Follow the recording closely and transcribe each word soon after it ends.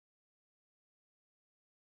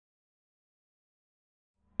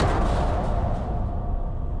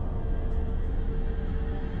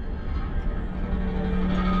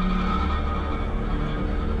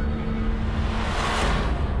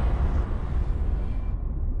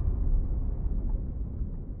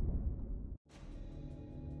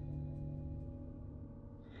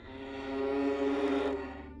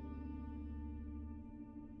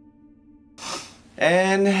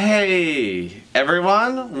And hey,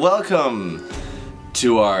 everyone, welcome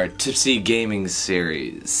to our Tipsy Gaming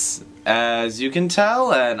series. As you can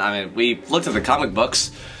tell, and I mean, we looked at the comic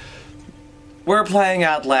books, we're playing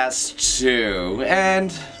Outlast 2,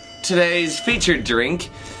 and today's featured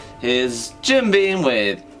drink is Jim Beam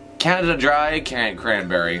with Canada Dry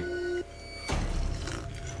Cranberry.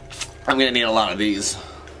 I'm gonna need a lot of these.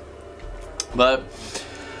 But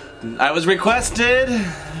I was requested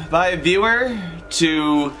by a viewer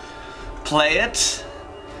to play it.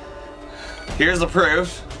 Here's the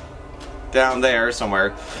proof. Down there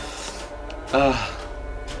somewhere.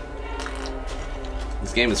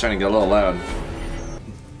 This game is starting to get a little loud.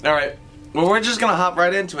 Alright, well, we're just gonna hop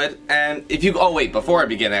right into it. And if you, oh wait, before I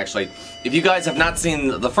begin actually, if you guys have not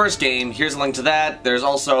seen the first game, here's a link to that. There's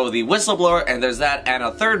also the Whistleblower, and there's that, and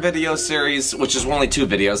a third video series, which is only 2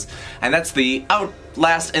 videos, and that's the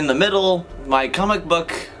Outlast in the Middle, my comic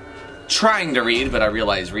book trying to read, but I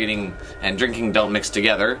realize reading and drinking don't mix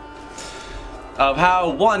together, of how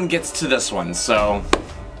one gets to this one. So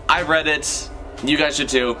I read it, you guys should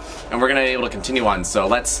too, and we're gonna be able to continue on, so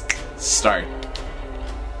let's start.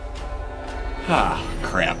 Ah,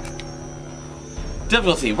 crap.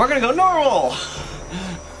 Difficulty, we're gonna go normal!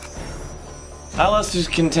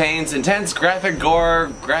 Outlast contains intense graphic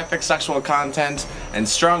gore, graphic sexual content, and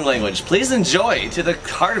strong language. Please enjoy to the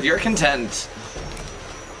heart of your content.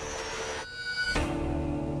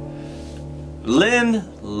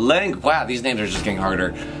 Wow, these names are just getting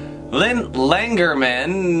harder. Lynn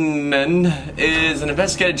Langerman is an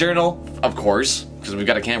investigative journal, of course, because we've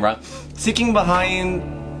got a camera, seeking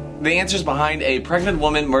behind the answers behind a pregnant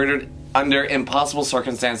woman murdered under impossible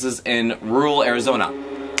circumstances in rural Arizona.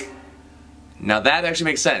 Now that actually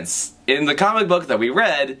makes sense. In the comic book that we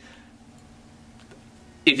read,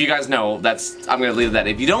 if you guys know, I'm gonna leave that.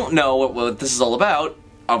 If you don't know what this is all about,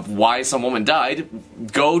 of why some woman died,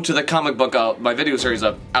 go to the comic book, my video series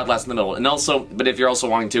of Outlast in the Middle. And also, but if you're also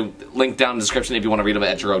wanting to, link down in the description if you want to read about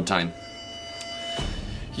it at your own time.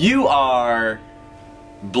 You are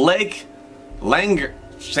Blake Langer,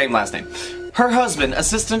 same last name. Her husband,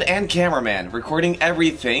 assistant, and cameraman, recording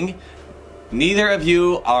everything. Neither of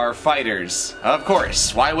you are fighters. Of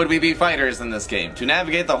course, why would we be fighters in this game? To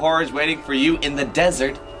navigate the horrors waiting for you in the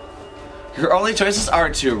desert, your only choices are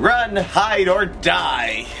to run, hide, or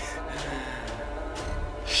die.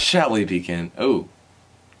 Shall we begin? Oh.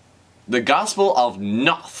 The Gospel of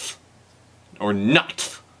Noth. Or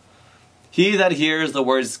Not. He that hears the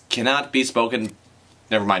words cannot be spoken.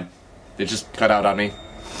 Never mind. They just cut out on me.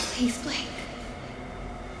 Please, Blake.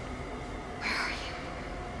 Where are you?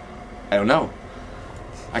 I don't know.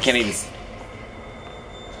 I can't even...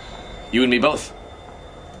 You and me both.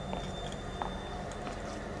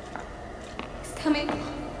 Coming. He's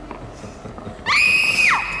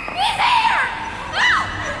here!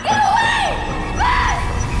 No! Get away!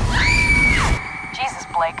 Jesus,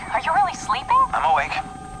 Blake, are you really sleeping? I'm awake.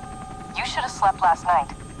 You should have slept last night.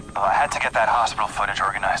 Oh, I had to get that hospital footage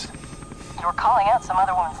organized. You were calling out some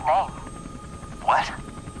other woman's name. What?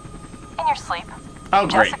 In your sleep. Oh,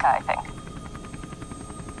 great. Jessica, I think.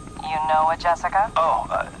 You know a Jessica? Oh,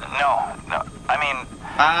 no. I mean,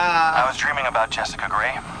 I was dreaming about Jessica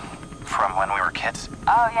Gray from when we were kids.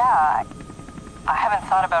 Oh, yeah. I haven't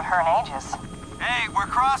thought about her in ages. Hey, we're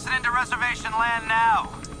crossing into reservation land now.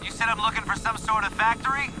 You said I'm looking for some sort of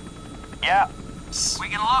factory? Yeah, We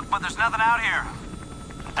can look, but there's nothing out here.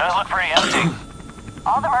 it does look pretty empty.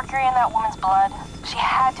 All the mercury in that woman's blood, she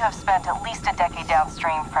had to have spent at least a decade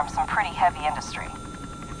downstream from some pretty heavy industry.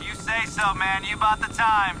 If you say so, man, you bought the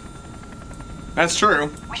time. That's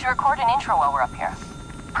true. We should record an intro while we're up here.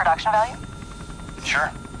 Production value?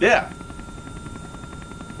 Sure. Yeah.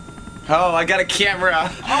 Oh, I got a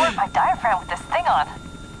camera. Lowered my diaphragm with this thing on.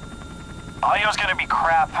 Audio's gonna be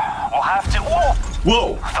crap. We'll have to... Whoa!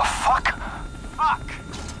 Whoa. The fuck? Fuck.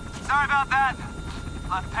 Sorry about that.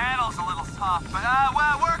 Left panel's a little soft, but,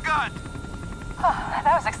 well, we're good.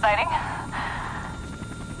 That was exciting.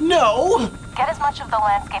 No. Get as much of the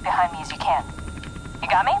landscape behind me as you can. You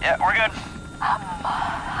got me? Yeah, we're good.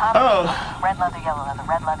 Oh. Red leather, yellow leather,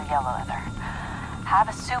 red leather, yellow leather. Have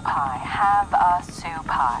a soup pie. Have a soup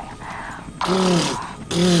pie.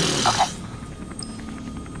 Okay.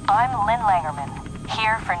 I'm Lynn Langerman,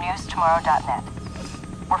 here for newstomorrow.net.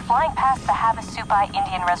 We're flying past the Havasupai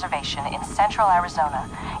Indian Reservation in central Arizona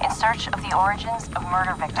in search of the origins of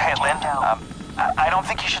murder victim Hey, Lynn, Jane Doe. I don't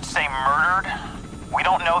think you should say murdered. We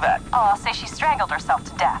don't know that. Oh, I'll say she strangled herself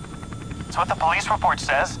to death. It's what the police report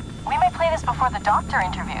says. We may play this before the doctor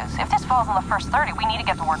interviews. If this falls in the first 30, we need to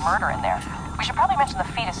get the word murder in there. We should probably mention the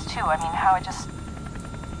fetus, too. I mean, how it just...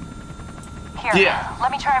 Here, Yeah.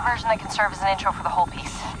 let me try a version that can serve as an intro for the whole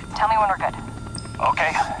piece. Tell me when we're good.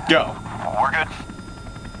 Okay, Go. we're good.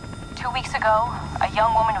 2 weeks ago, a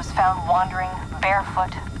young woman was found wandering,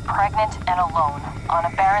 barefoot, pregnant, and alone on a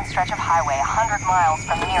barren stretch of highway 100 miles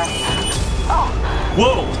from the nearest... Oh!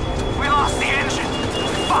 Whoa! We lost the engine.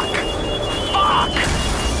 Fuck. Fuck.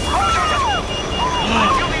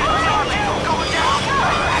 Going down.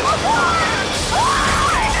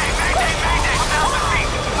 Mayday, mayday, mayday. 1,000 feet.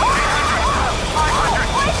 800, 500,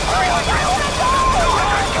 300, 200,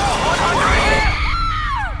 100.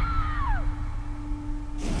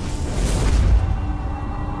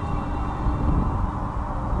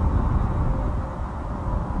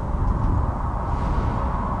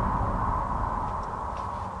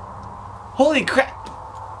 Holy crap!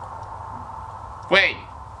 Wait,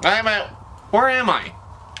 where am I?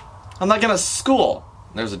 I'm like in a school.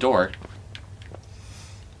 There's a door.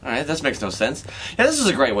 Alright, this makes no sense. Yeah, this is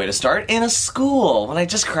a great way to start. In a school, when I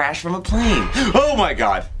just crashed from a plane. Oh my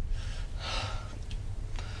god!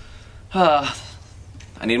 I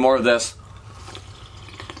need more of this.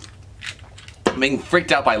 I'm being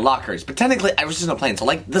freaked out by lockers, but technically I was just in a plane, so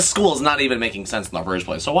like, this school is not even making sense in the first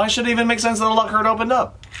place. So why should it even make sense that a locker had opened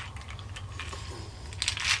up?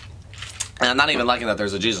 And I'm not even liking that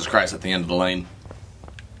there's a Jesus Christ at the end of the lane.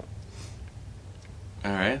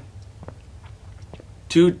 Alright.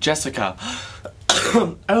 To Jessica.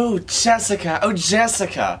 Oh, Jessica. Oh,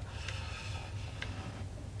 Jessica.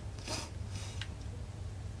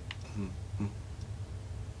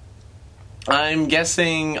 I'm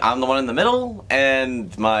guessing I'm the one in the middle,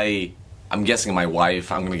 and I'm guessing my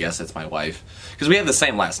wife. I'm gonna guess it's my wife. Because we have the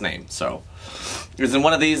same last name, so. It's in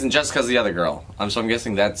one of these, and Jessica's the other girl. So I'm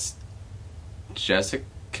guessing that's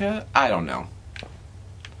Jessica? I don't know.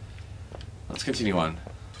 Let's continue on.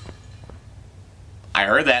 I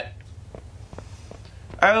heard that.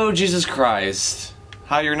 Oh, Jesus Christ.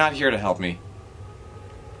 How you're not here to help me.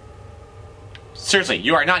 Seriously,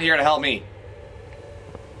 you are not here to help me.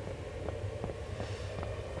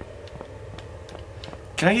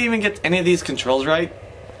 Can I even get any of these controls right?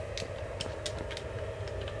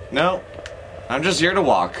 No. I'm just here to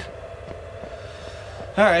walk.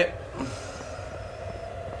 Alright.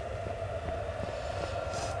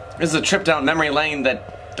 This is a trip down memory lane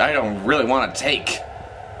that I don't really want to take.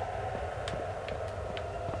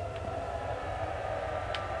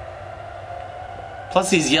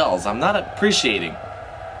 Plus these yells, I'm not appreciating.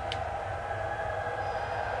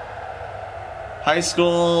 High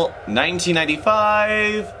school,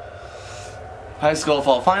 1995. High school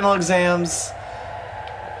fall final exams.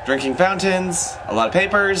 Drinking fountains. A lot of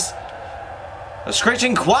papers. A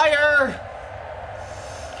screeching choir!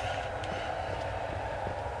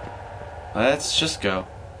 Let's just go.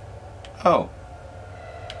 Oh.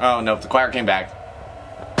 Oh, no, the choir came back.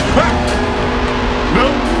 Ah! No!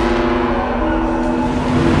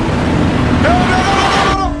 No, no, no, no,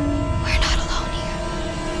 no, no! We're not alone here.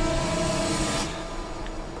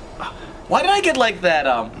 Why did I get like that,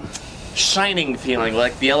 shining feeling,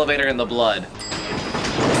 like the elevator in the blood?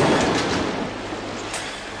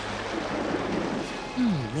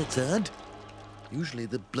 That's odd. Usually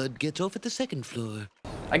the blood gets off at the second floor.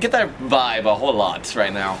 I get that vibe a whole lot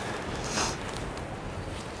right now.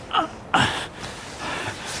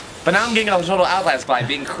 But now I'm getting a total Outlast vibe,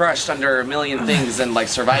 being crushed under a million things and like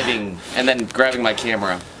surviving and then grabbing my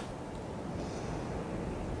camera.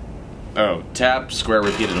 Oh, tap square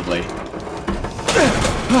repeatedly.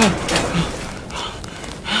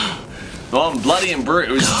 Well, I'm bloody and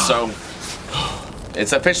bruised, so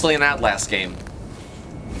it's officially an Outlast game.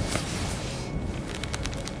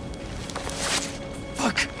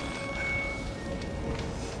 Fuck!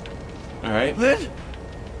 Alright. Lynn?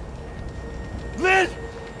 Lynn!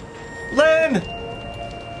 Lynn!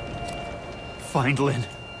 Find Lynn.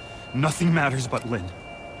 Nothing matters but Lynn.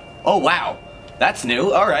 Oh, wow. That's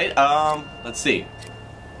new. Alright, let's see.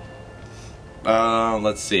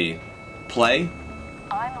 Let's see. Play?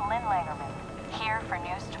 I'm Lynn Langerman, here for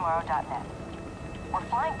newstomorrow.net. We're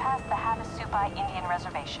flying past the Havasupai Indian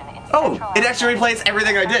Reservation in Oh, Central it actually Arizona. replays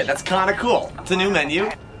everything I did. That's kinda cool. It's a new menu.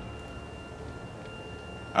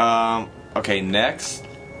 Okay, next.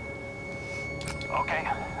 Okay,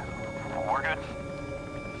 we're good.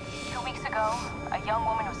 2 weeks ago, a young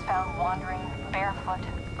woman was found wandering, barefoot,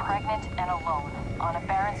 pregnant, and alone on a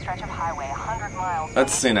barren stretch of highway 100 miles.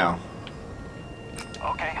 Let's see now.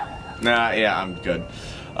 Okay. Nah, yeah, I'm good.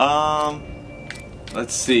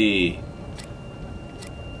 Let's see.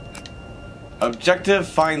 Objective,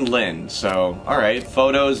 find Lynn. So, alright,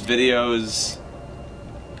 photos, videos.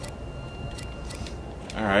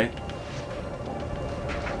 Alright.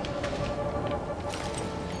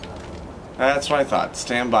 That's what I thought.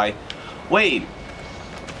 Stand by. Wait.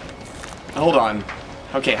 Hold on.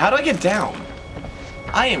 Okay, how do I get down?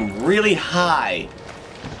 I am really high.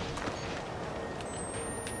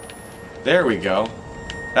 There we go.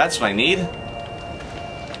 That's what I need.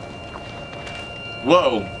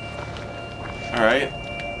 Whoa. Alright.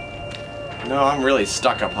 No, I'm really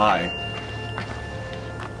stuck up high.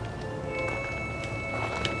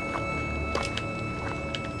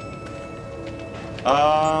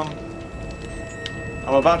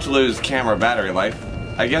 I'm about to lose camera battery life.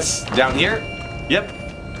 I guess down here? Yep.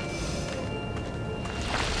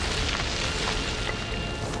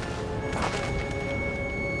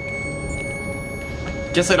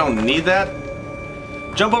 Guess I don't need that.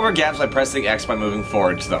 Jump over gaps by pressing X by moving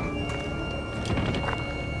forward to them.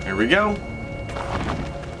 Here we go.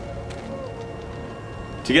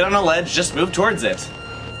 To get on a ledge, just move towards it.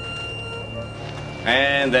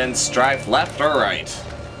 And then strive left or right.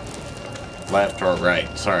 Left or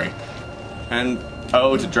right, sorry. And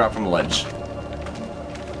O to drop from a ledge.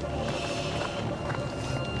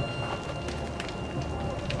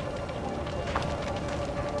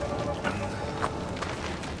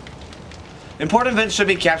 Important events should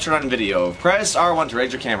be captured on video. Press R1 to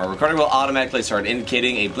raise your camera. Recording will automatically start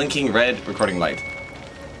indicating a blinking red recording light.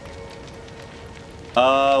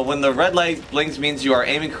 When the red light blinks means you are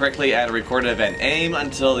aiming correctly at a recorded event. Aim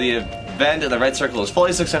until the event in the red circle is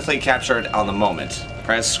fully successfully captured on the moment.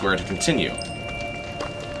 Press square to continue.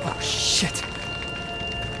 Oh, shit.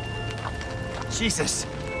 Jesus.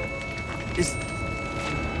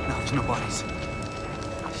 No, there's no bodies.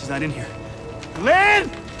 She's not in here. Lynn!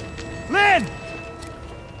 Lynn!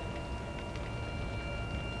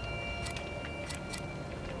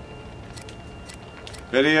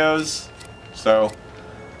 Videos. So.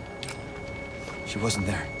 She wasn't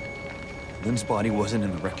there. Lynn's body wasn't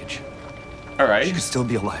in the wreckage. Alright. She could still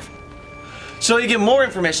be alive. So you get more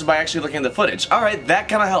information by actually looking at the footage. Alright, that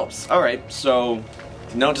kind of helps. Alright, so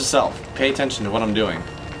note to self. Pay attention to what I'm doing.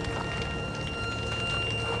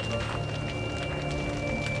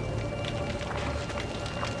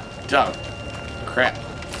 Duh. Crap.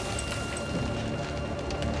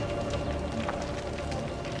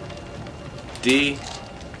 D.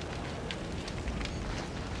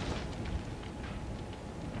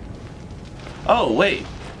 Oh, wait.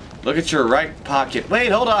 Look at your right pocket. Wait,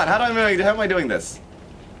 hold on. How am I doing this?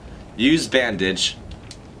 Use bandage.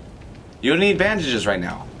 You don't need bandages right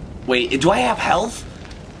now. Wait, do I have health?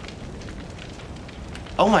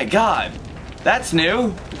 Oh my god. That's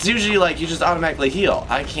new. It's usually like you just automatically heal.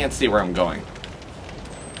 I can't see where I'm going.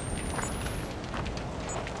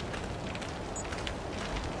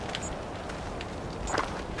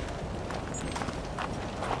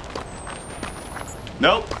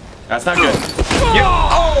 Nope. That's not good.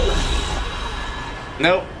 Oh!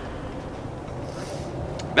 Nope.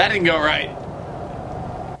 That didn't go right.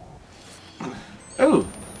 Ooh.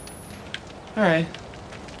 Alright.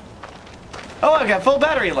 Oh, I've got full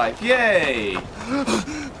battery life. Yay!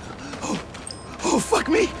 Oh, fuck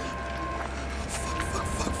me!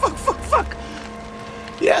 Fuck!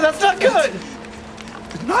 Yeah, that's not good!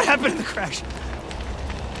 Did not happen in the crash.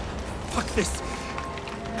 Fuck this.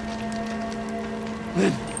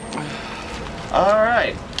 Lynn.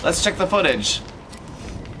 Alright, let's check the footage.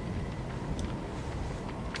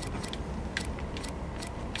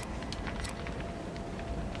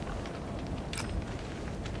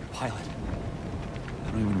 Pilot.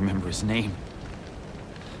 I don't even remember his name.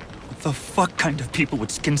 What the fuck kind of people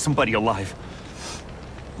would skin somebody alive?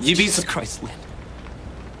 Jesus Christ, Lynn.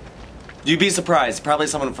 You'd be surprised. Probably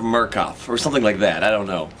someone from Murkoff or something like that. I don't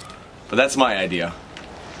know. But that's my idea.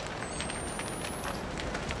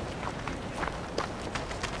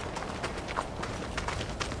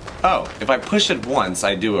 Oh, if I push it once,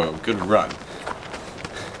 I do a good run.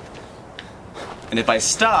 And if I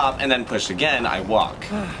stop and then push again, I walk.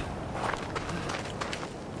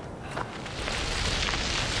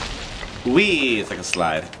 Whee! It's like a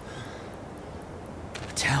slide.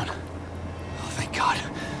 A town. Oh, thank God.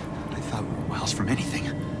 I thought we were miles from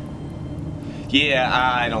anything. Yeah,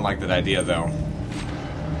 I don't like that idea, though.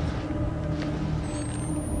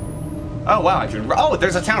 Oh, wow, I can... Oh,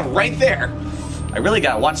 there's a town right there! I really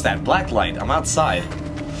gotta watch that black light. I'm outside.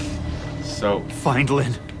 So... Find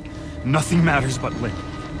Lynn. Nothing matters but Lynn.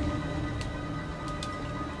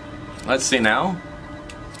 Let's see now.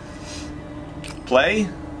 Play.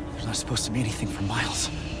 There's not supposed to be anything for miles.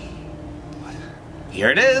 What? Here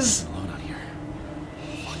it is. Alone out here.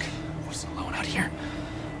 Fuck. I wasn't alone out here.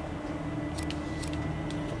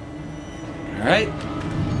 Alright.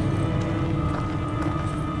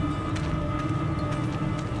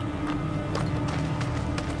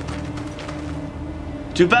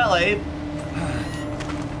 To ballet.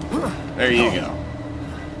 There you go.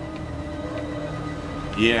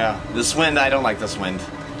 Yeah, this wind, I don't like this wind.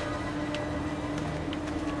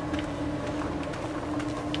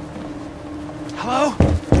 Hello?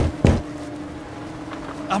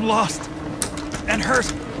 I'm lost. And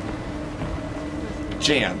hurt.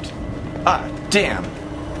 Jammed. Ah, damn.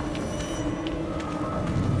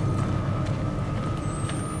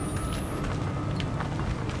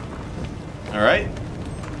 Alright.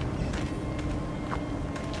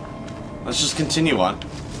 Let's just continue on.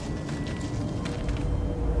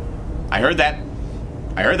 I heard that.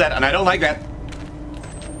 I heard that, and I don't like that.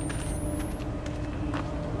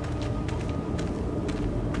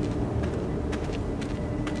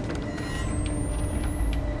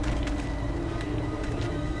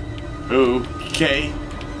 Okay.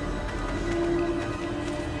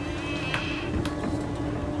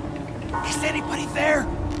 Is anybody there?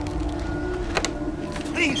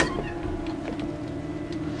 Please.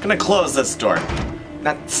 I'm gonna close this door.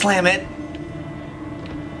 Not slam it.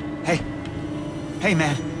 Hey. Hey,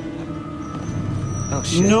 man. Oh,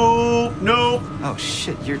 shit. No, no. Oh,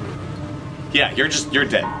 shit, you're... Yeah, you're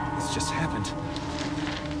dead. This just happened.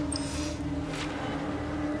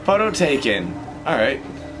 Photo taken. Alright.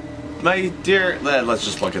 My dear, let's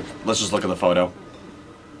just look at the photo.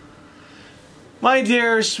 My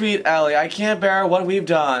dear sweet Ellie, I can't bear what we've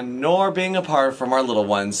done, nor being apart from our little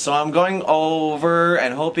ones, so I'm going over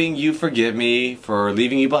and hoping you forgive me for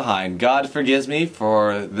leaving you behind. God forgives me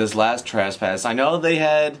for this last trespass. I know they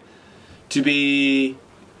had to be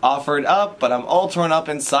offered up, but I'm all torn up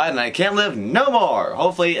inside and I can't live no more.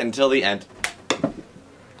 Hopefully until the end.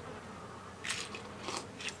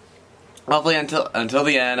 Hopefully until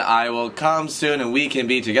the end, I will come soon and we can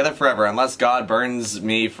be together forever, unless God burns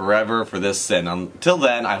me forever for this sin. Until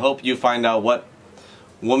then, I hope you find out what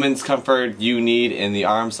woman's comfort you need in the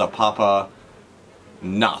arms of Papa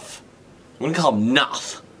Nuth. I'm gonna call him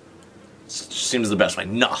Nuth. Seems the best way,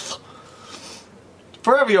 Nuth.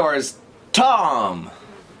 Forever yours, Tom.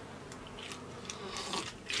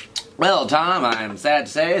 Well, Tom, I'm sad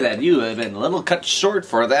to say that you have been a little cut short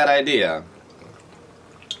for that idea.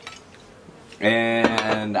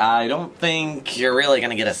 And I don't think you're really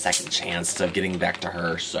gonna get a second chance of getting back to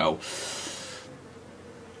her, so...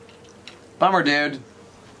 Bummer, dude.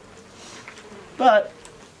 But...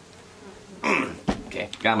 okay,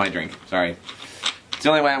 got my drink. Sorry. It's the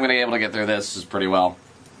only way I'm gonna be able to get through this is pretty well.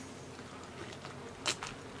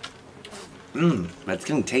 But it's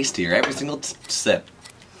getting tastier every single sip.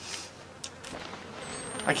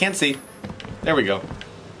 I can't see. There we go.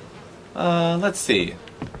 Let's see.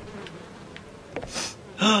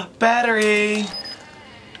 Battery!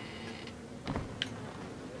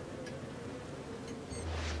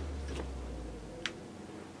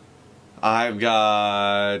 I've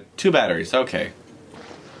got 2 batteries, okay.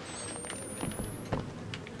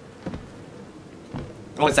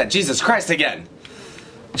 Oh, it's that Jesus Christ again!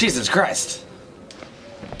 Jesus Christ!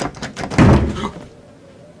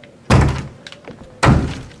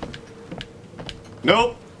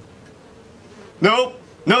 Nope! Nope!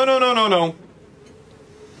 No, no, no, no, no!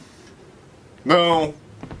 No.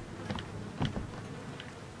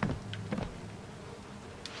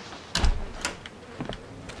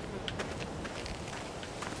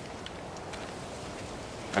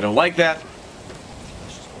 I don't like that.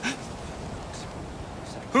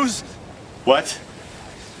 Who's... What?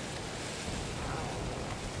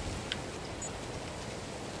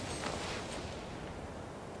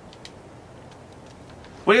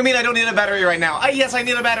 What do you mean I don't need a battery right now? Yes, I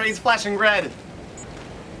need a battery. It's flashing red.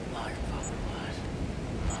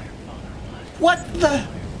 What the?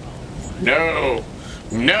 No.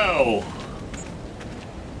 No.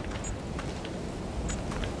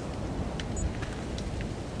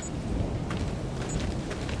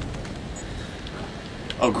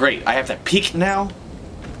 Oh, great. I have to peek now?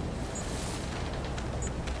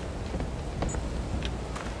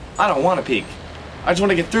 I don't want to peek. I just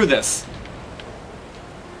want to get through this.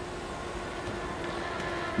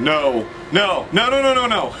 No. No. No, no, no, no,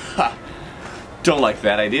 no. Ha. Don't like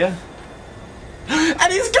that idea.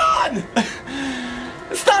 And he's gone!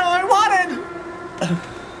 It's not what I wanted!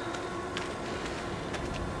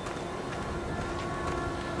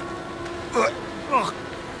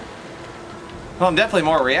 Well, I'm definitely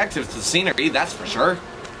more reactive to the scenery, that's for sure.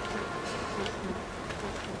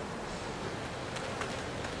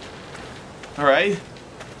 Alright.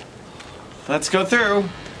 Let's go through.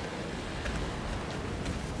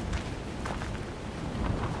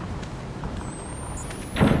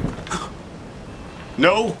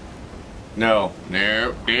 No! No.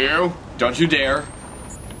 No. No. Don't you dare.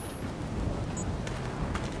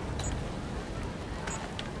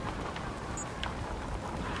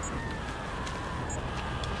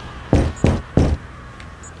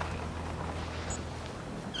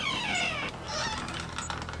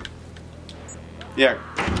 Yeah.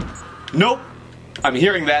 Nope. I'm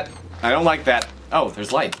hearing that. I don't like that. Oh,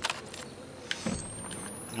 there's light.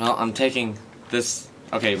 Well, I'm taking this.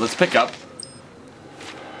 Okay, let's pick up.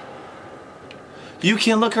 You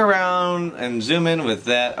can look around and zoom in with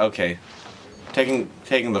that. Okay. Taking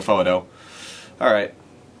the photo. Alright.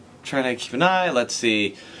 Trying to keep an eye. Let's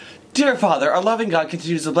see. Dear Father, our loving God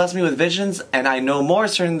continues to bless me with visions, and I know more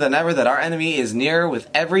certain than ever that our enemy is near with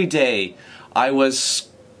every day. I was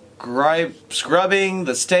scrubbing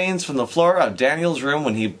the stains from the floor of Daniel's room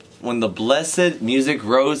when the blessed music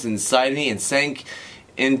rose inside me and sank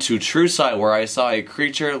into true sight, where I saw a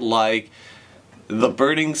creature like the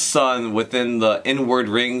burning sun within the inward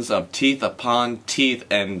rings of teeth upon teeth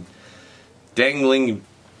and dangling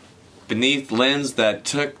beneath limbs that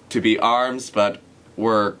took to be arms but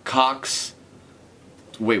were cocks.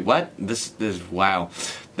 Wait, what? This is wow.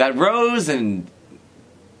 That rose in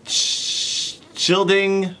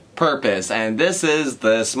shielding purpose, and this is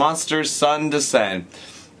this monster's sun descent.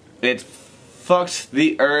 It fucked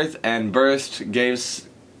the earth and birthed, gave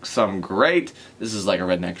some great. This is like a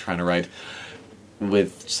redneck trying to write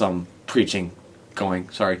with some preaching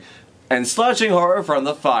going. Sorry. And slouching horror from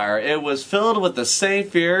the fire. It was filled with the same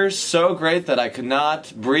fear, so great that I could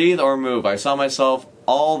not breathe or move. I saw myself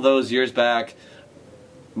all those years back,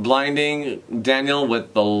 blinding Daniel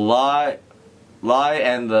with the lie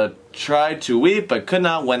and the tried to weep, but could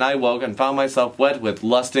not when I woke and found myself wet with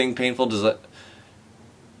lusting, painful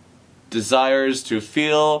desires to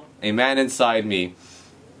feel a man inside me.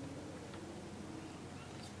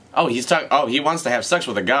 Oh, he wants to have sex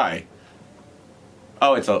with a guy.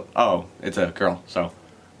 Oh, it's a girl, so.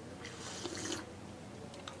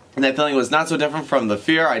 And that feeling was not so different from the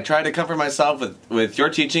fear. I tried to comfort myself with your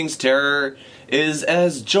teachings. Terror is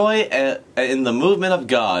as joy in the movement of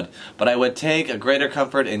God, but I would take a greater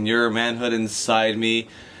comfort in your manhood inside me,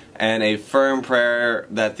 and a firm prayer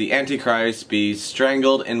that the Antichrist be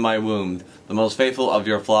strangled in my womb, the most faithful of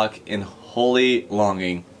your flock in holy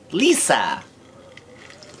longing. Lisa!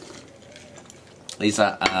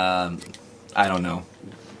 Lisa, I don't know.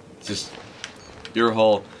 Just your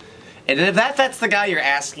whole... And if that's the guy you're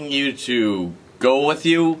asking you to go with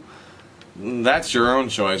you, that's your own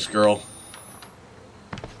choice, girl.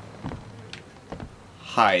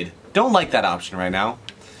 Hide. Don't like that option right now.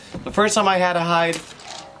 The first time I had to hide,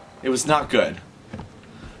 it was not good.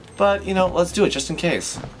 But, you know, let's do it just in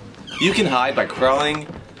case. You can hide by crawling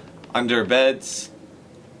under beds.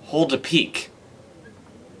 Hold a peek.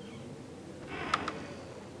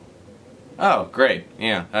 Oh, great.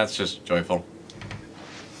 Yeah, that's just joyful.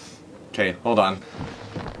 Okay, hold on.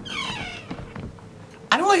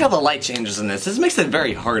 I don't like how the light changes in this. This makes it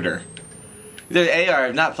very harder. Either A, or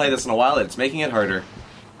I've not played this in a while, it's making it harder.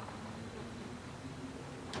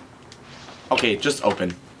 Okay, just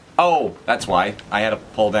open. Oh, that's why. I had to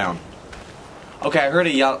pull down. Okay, I heard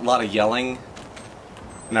a lot of yelling,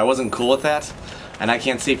 and I wasn't cool with that, and I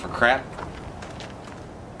can't see for crap.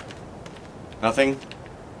 Nothing?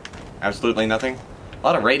 Absolutely nothing? A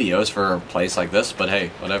lot of radios for a place like this, but hey,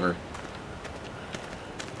 whatever.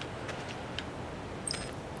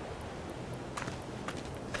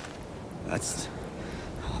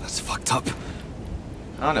 That's fucked up.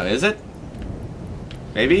 I don't know, is it?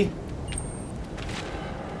 Maybe?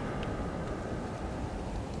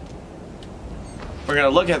 We're gonna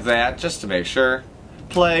look at that just to make sure.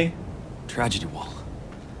 Play. Tragedy wall.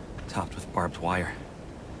 Topped with barbed wire.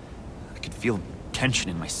 I could feel tension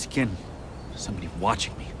in my skin. Somebody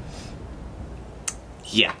watching me.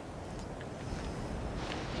 Yeah.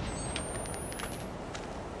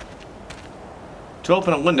 To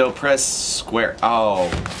open a window, press square. Oh.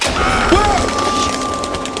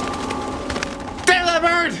 Damn that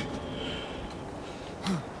bird!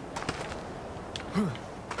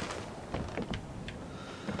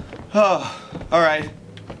 Oh, alright.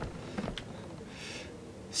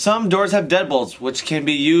 Some doors have deadbolts, which can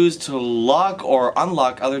be used to lock or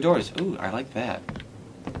unlock other doors. Ooh, I like that.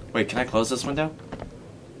 Wait, can I close this window?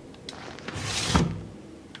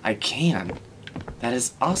 I can. That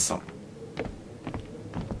is awesome.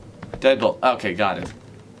 Deadbolt. Okay, got it.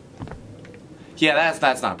 Yeah,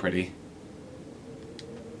 that's not pretty.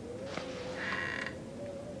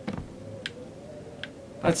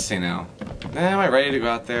 Let's see now. Am I ready to go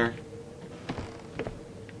out there?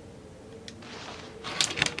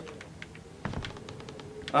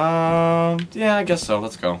 Yeah, I guess so.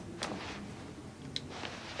 Let's go.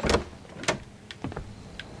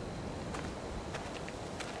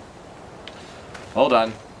 Hold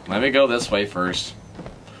on. Let me go this way first.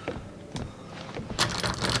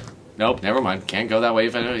 Nope, never mind. Can't go that way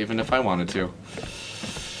even if I wanted to.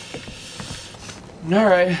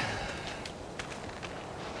 Alright.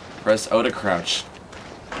 Press O to crouch.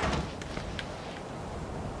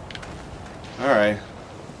 Alright.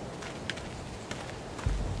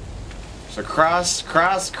 So cross.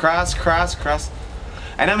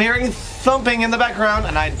 And I'm hearing thumping in the background,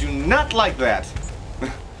 and I do not like that.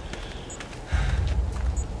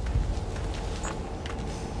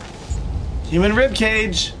 Human rib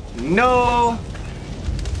cage. No.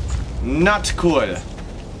 Not cool.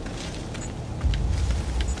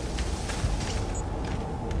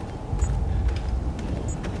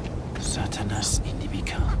 Satanas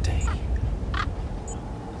indibicante.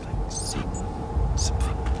 Like Satan,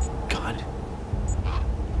 something. God.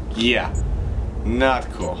 Yeah.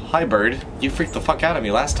 Not cool. Hi, bird. You freaked the fuck out of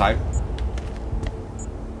me last time.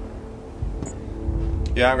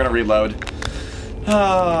 Yeah, I'm gonna reload.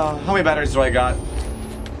 How many batteries do I got?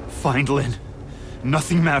 Find Lynn.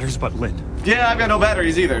 Nothing matters but Lynn. Yeah, I've got no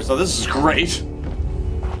batteries either, so this is great.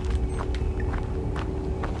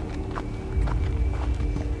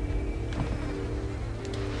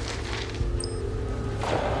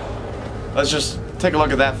 Let's just take a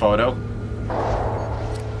look at that photo.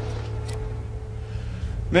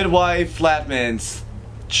 Midwife, Flatmans.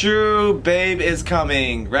 True, babe is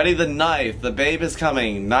coming. Ready the knife. The babe is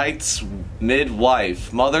coming. Knight's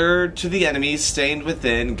midwife. Mother to the enemy, stained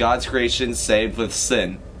within. God's creation, saved with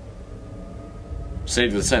sin.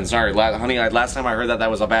 Saved with sin. Sorry, honey, last time I heard that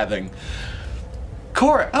was a bad thing.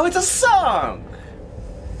 Cora. Oh, it's a song!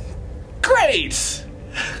 Great!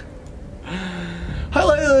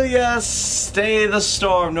 Hallelujah, stay the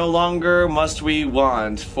storm. No longer must we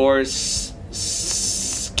want. For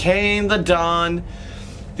came the dawn.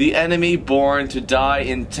 The enemy born to die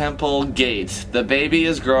in temple gate. The baby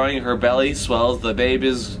is growing, her belly swells. The babe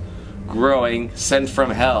is growing, sent from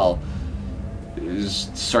hell. It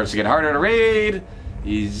starts to get harder to read.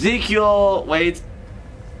 Ezekiel, wait.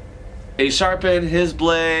 A sharpen his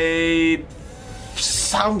blade.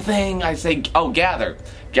 Something, I say, oh, gather.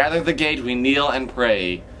 Gather the gate, we kneel and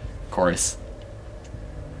pray. Chorus.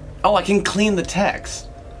 Oh, I can clean the text.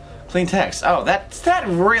 Clean text. Oh, that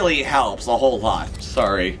really helps a whole lot.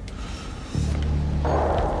 Sorry.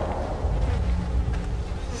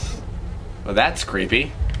 Well, that's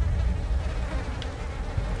creepy.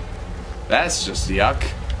 That's just yuck.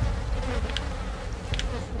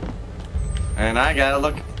 And I gotta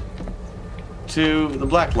look to the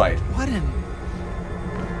black light. What in...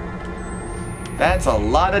 That's a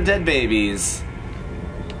lot of dead babies.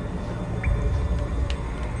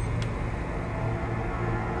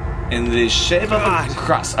 In the shape of a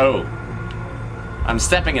cross. Oh. I'm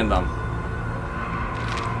stepping in them.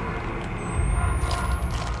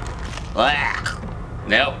 Blah.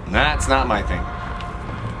 Nope, that's not my thing.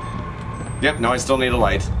 Yep, no, I still need a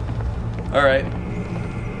light. Alright.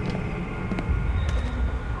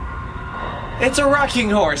 It's a rocking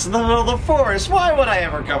horse in the middle of the forest. Why would I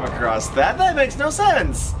ever come across that? That makes no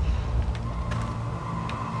sense.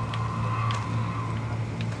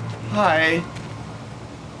 Hi.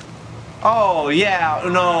 Oh, yeah.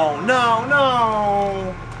 No.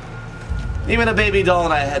 Even a baby doll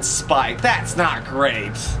and I had spike. That's not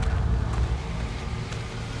great.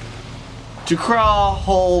 To crawl,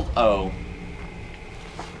 hold, O.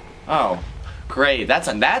 Oh. Great. That's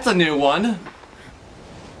a new one.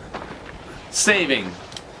 Saving.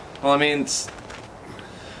 Well, I mean,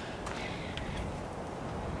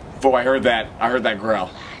 oh, I heard that. I heard that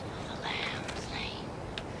growl.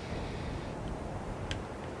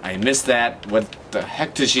 I missed that. What the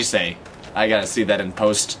heck did she say? I gotta see that in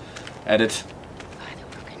post edit.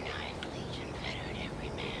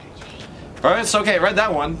 Alright, it's okay. Read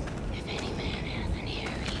that one. If any man hath an ear,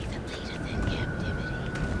 he that leadeth in captivity.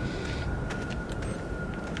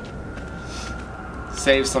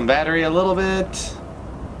 Save some battery a little bit.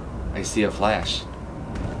 I see a flash. The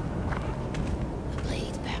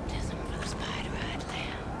blade's baptism for the spider-eyed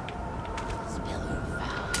lamb. Spiller of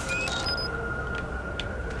foul.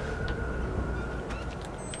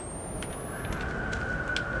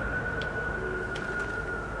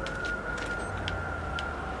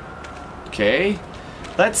 Okay.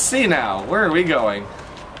 Let's see now. Where are we going?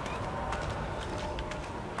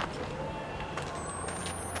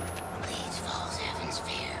 Leads falls heaven's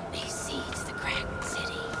fear, besiege the cracked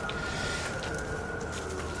city.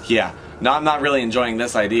 Yeah. No, I'm not really enjoying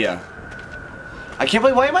this idea. I can't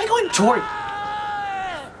believe, why am I going toward...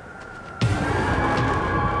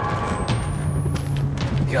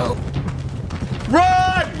 Go.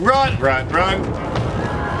 Run! Run!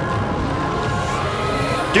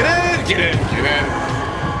 Get in!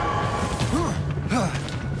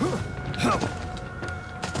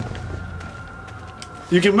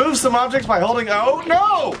 You can move some objects by holding... Oh,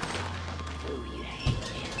 no!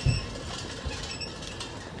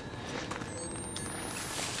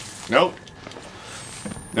 Nope.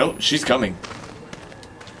 Nope, she's coming.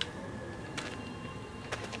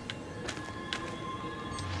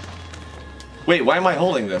 Wait, why am I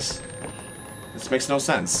holding this? This makes no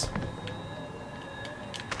sense.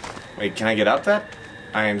 Wait, can I get up that?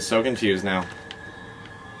 I am so confused now.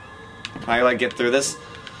 Can I, like, get through this?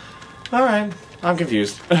 Alright, I'm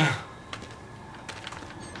confused.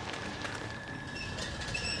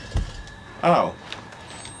 Oh.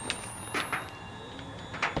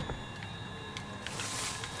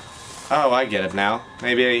 Oh, I get it now.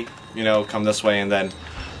 Maybe, you know, come this way and then...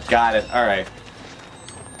 Got it, alright.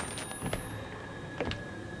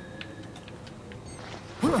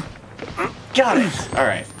 Got it!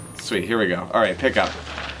 Alright, sweet, here we go. Alright, pick up.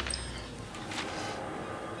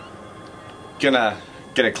 Gonna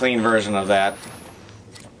get a clean version of that.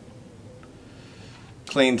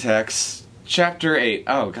 Clean text. Chapter 8.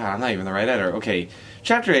 Oh god, I'm not even the right editor. Okay.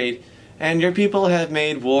 Chapter 8. And your people have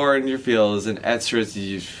made war in your fields and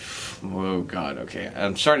etc. Oh god, okay.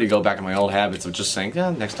 I'm starting to go back to my old habits of just saying,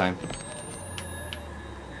 next time.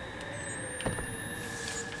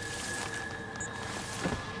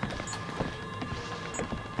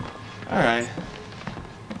 Alright.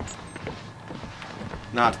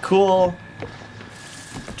 Not cool.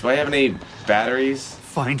 Do I have any batteries?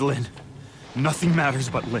 Find Lynn. Nothing matters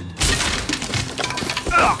but Lynn.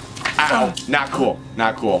 Ow! Not cool.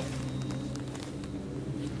 Not cool.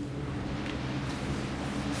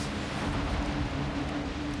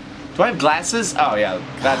 Do I have glasses? Oh yeah,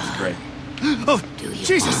 that's great. Oh, Do you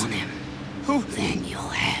Jesus! want him? Who? Then you'll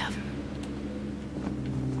have.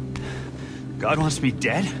 God wants me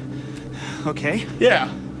dead? Okay.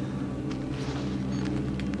 Yeah.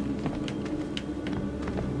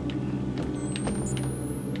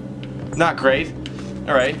 Not great.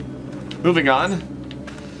 Alright. Moving on.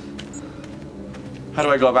 How do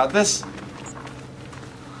I go about this?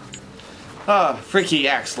 Freaky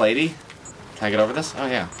axe lady. Can I get over this? Oh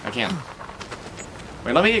yeah, I can.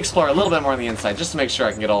 Wait, let me explore a little bit more on the inside just to make sure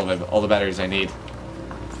I can get all the batteries I need.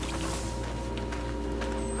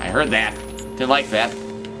 I heard that. Didn't like that.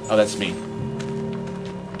 Oh, that's me.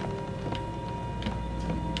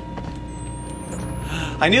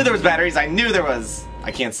 I knew there was batteries. I knew there was.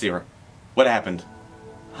 I can't see her. What happened?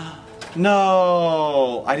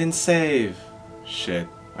 No, I didn't save. Shit.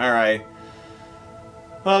 Alright.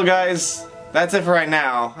 Well, guys, that's it for right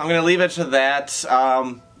now. I'm gonna leave it to that. It's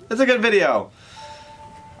a good video.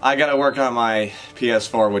 I gotta work on my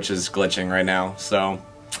PS4, which is glitching right now, so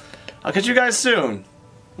I'll catch you guys soon.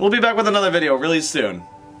 We'll be back with another video really soon.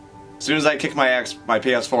 As soon as I kick my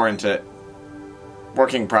PS4 into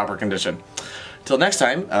working proper condition. Till next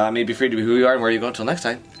time, may be free to be who you are and where you go. Until next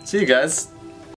time, see you guys.